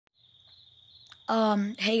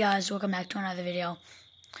Hey guys, welcome back to another video.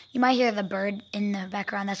 You might hear the bird in the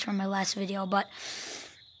background, that's from my last video, but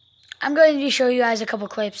I'm going to show you guys a couple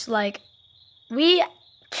clips. Like, we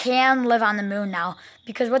can live on the moon now,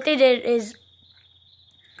 because what they did is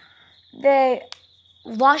they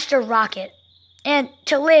launched a rocket, and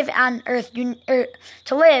to live on Earth,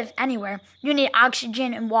 to live anywhere, you need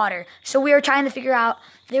oxygen and water. So they were trying to figure out,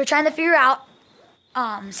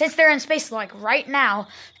 since they're in space, like right now,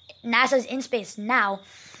 NASA's in space now,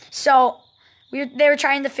 so they were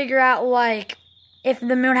trying to figure out like if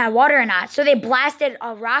the moon had water or not. So they blasted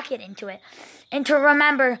a rocket into it. And to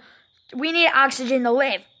remember, we need oxygen to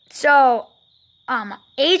live. So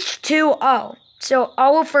H2O. So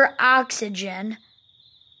O for oxygen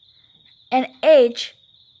and H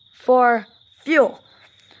for fuel.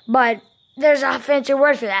 But there's a fancy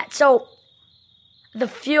word for that. So the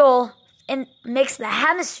fuel makes the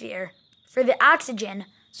hemisphere for the oxygen,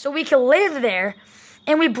 so we can live there,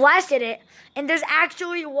 and we blasted it, and there's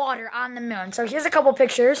actually water on the moon. So here's a couple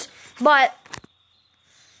pictures, but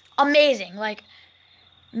amazing. Like,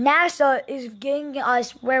 NASA is getting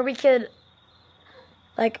us where we could,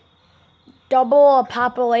 like, double a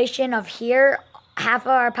population of here, half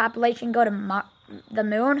of our population go to the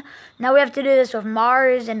moon. Now we have to do this with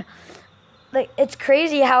Mars, and, like, it's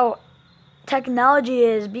crazy how technology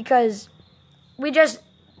is, because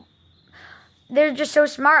they're just so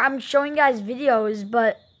smart. I'm showing you guys videos,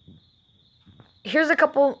 but here's a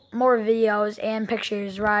couple more videos and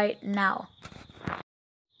pictures right now.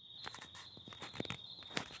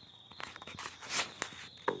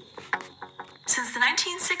 Since the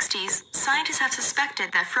 1960s, scientists have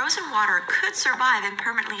suspected that frozen water could survive in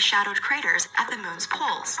permanently shadowed craters at the moon's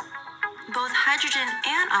poles. Both hydrogen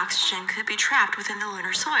and oxygen could be trapped within the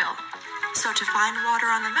lunar soil. So to find water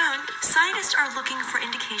on the moon, scientists are looking for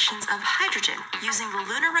indications of hydrogen using the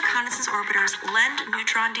Lunar Reconnaissance Orbiter's LEND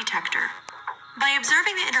neutron detector. By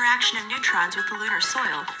observing the interaction of neutrons with the lunar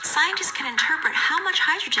soil, scientists can interpret how much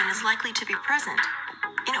hydrogen is likely to be present.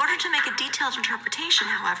 In order to make a detailed interpretation,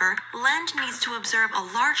 however, LEND needs to observe a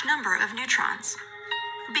large number of neutrons.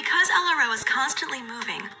 Because LRO is constantly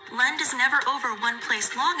moving, LEND is never over one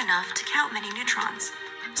place long enough to count many neutrons.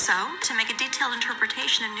 So, to make a detailed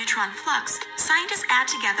interpretation of neutron flux, scientists add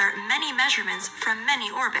together many measurements from many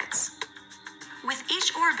orbits. With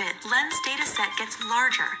each orbit, LEND's dataset gets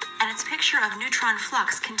larger, and its picture of neutron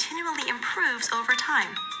flux continually improves over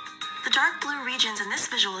time. The dark blue regions in this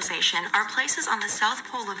visualization are places on the south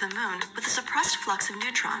pole of the moon with a suppressed flux of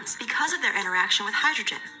neutrons because of their interaction with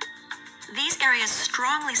hydrogen. These areas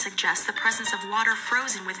strongly suggest the presence of water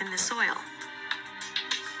frozen within the soil.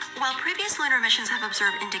 While previous lunar missions have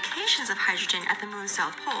observed indications of hydrogen at the moon's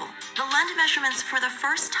south pole, the LEND measurements for the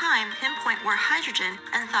first time pinpoint where hydrogen,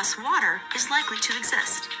 and thus water, is likely to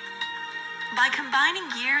exist. By combining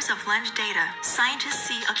years of LEND data, scientists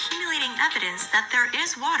see accumulating evidence that there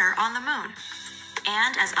is water on the moon.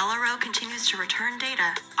 And as LRO continues to return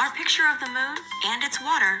data, our picture of the moon and its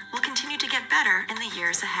water will continue to get better in the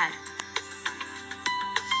years ahead.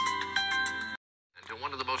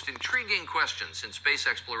 One of the most intriguing questions since space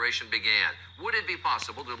exploration began. Would it be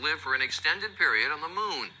possible to live for an extended period on the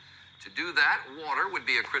moon? To do that, water would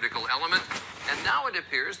be a critical element, and now it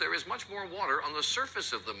appears there is much more water on the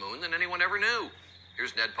surface of the moon than anyone ever knew.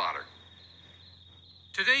 Here's Ned Potter.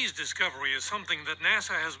 Today's discovery is something that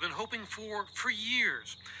NASA has been hoping for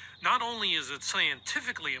years. Not only is it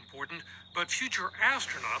scientifically important, but future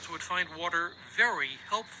astronauts would find water very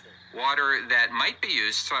helpful. Water that might be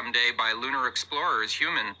used someday by lunar explorers,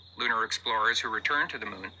 human lunar explorers who return to the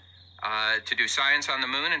moon, to do science on the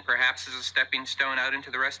moon and perhaps as a stepping stone out into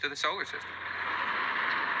the rest of the solar system.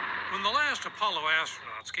 When the last Apollo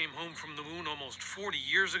astronauts came home from the moon almost 40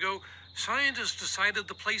 years ago, scientists decided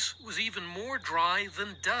the place was even more dry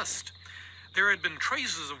than dust. There had been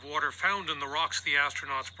traces of water found in the rocks the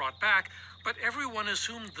astronauts brought back, but everyone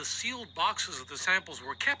assumed the sealed boxes the samples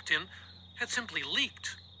were kept in had simply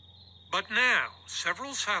leaked. But now,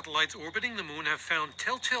 several satellites orbiting the moon have found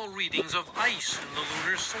telltale readings of ice in the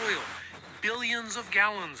lunar soil, billions of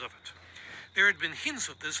gallons of it. There had been hints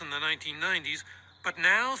of this in the 1990s, but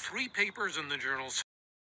now 3 papers in the journal